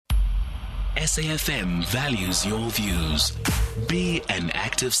SAFM values your views. Be an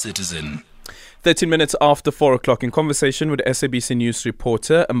active citizen. 13 minutes after 4 o'clock, in conversation with SABC News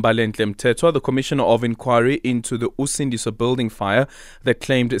reporter Mbalenhle Mthethwa, the Commissioner of Inquiry into the Usindiso building fire that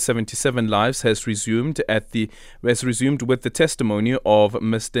claimed 77 lives has resumed with the testimony of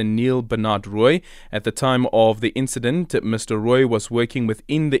Mr Neil Bernard Rooi. At the time of the incident, Mr Rooi was working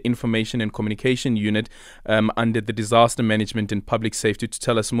within the Information and Communication Unit under the Disaster Management and Public Safety. To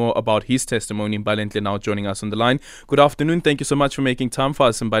tell us more about his testimony, Mbalenhle now joining us on the line. Good afternoon. Thank you so much for making time for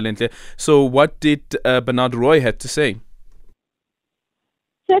us, Mbalenhle. So what did Bernard Rooi have to say?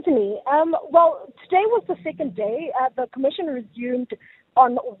 Certainly. Well, today was the second day. The commission resumed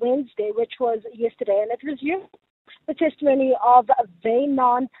on Wednesday, which was yesterday, and it resumed the testimony of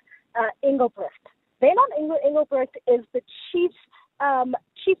Mbalenhle Mthethwa. Mbalenhle Mthethwa is the chief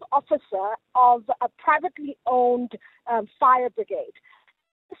officer of a privately owned fire brigade.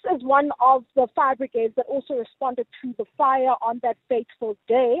 This is one of the fire brigades that also responded to the fire on that fateful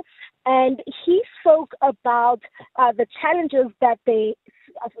day, and he spoke about the challenges that they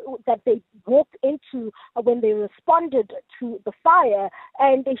walked into when they responded to the fire.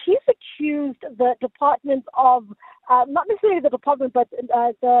 And he's accused the department of, not necessarily the department, but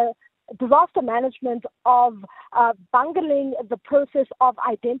the disaster management of bungling the process of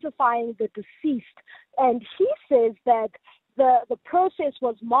identifying the deceased. And he says that the process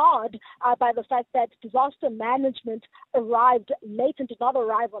was marred by the fact that disaster management arrived late and did not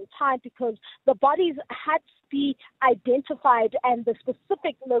arrive on time, because the bodies had to be identified and the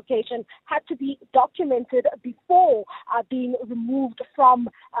specific location had to be documented before being removed from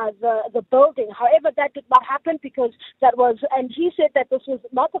the building. However, that did not happen because and he said that this was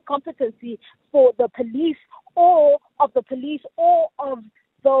not a competency for the police or of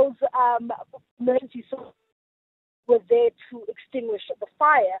those emergency services were there to extinguish the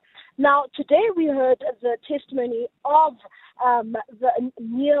fire. Now, today we heard the testimony of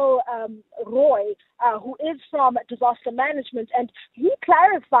Neil Rooi, who is from disaster management, and he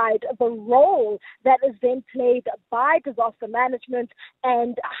clarified the role that is then played by disaster management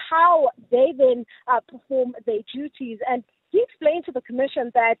and how they then perform their duties. And he explained to the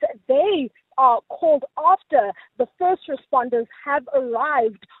commission that they are called after the first responders have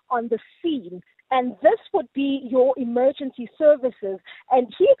arrived on the scene. And this would be your emergency services. And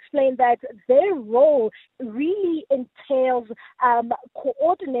he explained that their role really entails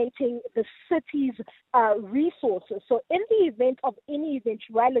coordinating the city's resources. So in the event of any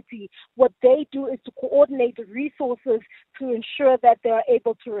eventuality, what they do is to coordinate the resources to ensure that they are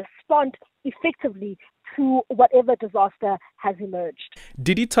able to respond effectively to whatever disaster has emerged.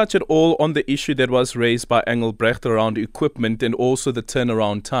 Did he touch at all on the issue that was raised by Mbalenhle around equipment and also the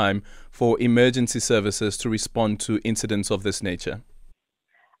turnaround time for emergency services to respond to incidents of this nature?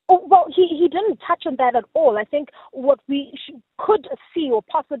 Oh, well, he didn't touch on that at all. I think what we could see or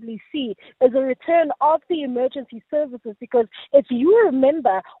possibly see is a return of the emergency services, because if you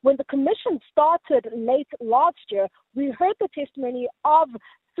remember, when the commission started late last year, we heard the testimony of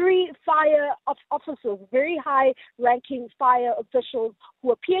 3 fire officers, very high-ranking fire officials,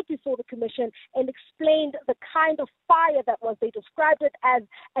 who appeared before the commission and explained the kind of fire that was. They described it as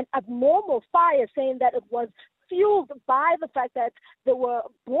an abnormal fire, saying that it was fueled by the fact that there were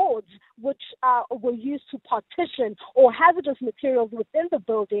boards which were used to partition or hazardous materials within the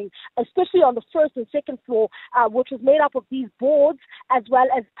building, especially on the first and second floor, which was made up of these boards as well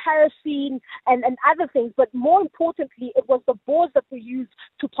as paraffin and other things. But more importantly, it was the boards that were used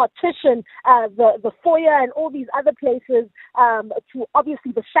to partition the foyer and all these other places, to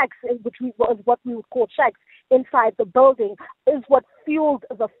obviously the shacks, which was what we would call shacks inside the building, is what fueled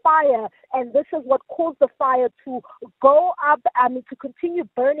the fire. And this is what caused the fire to go up, to continue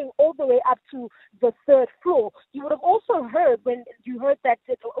burning all the way up to the 3rd floor. You would have also heard when you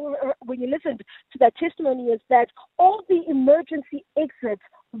listened to that testimony, is that all the emergency exits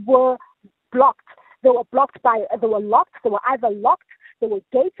were blocked. They were locked. They were either locked. There were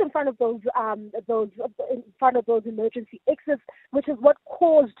gates in front of those emergency exits, which is what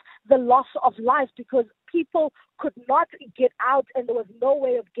caused the loss of life, because people could not get out and there was no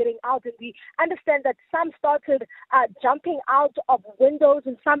way of getting out. And we understand that some started jumping out of windows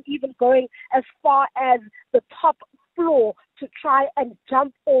and some even going as far as the top floor to try and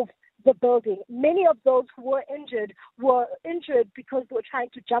jump off the building. Many of those who were injured because they were trying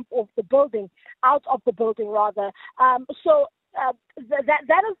to jump off the building, out of the building rather. That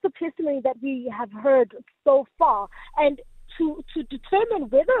is the testimony that we have heard so far. And to determine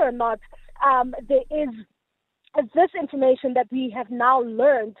whether or not there is this information that we have now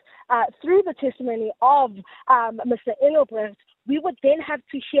learned through the testimony of Mr. Mthethwa, we would then have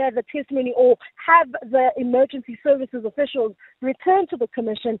to hear the testimony or have the emergency services officials return to the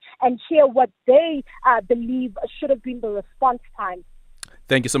commission and hear what they believe should have been the response time.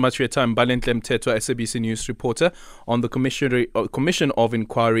 Thank you so much for your time. Mbalenhle Mthethwa, SABC News reporter on the Commission of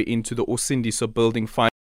Inquiry into the Usindiso building fire.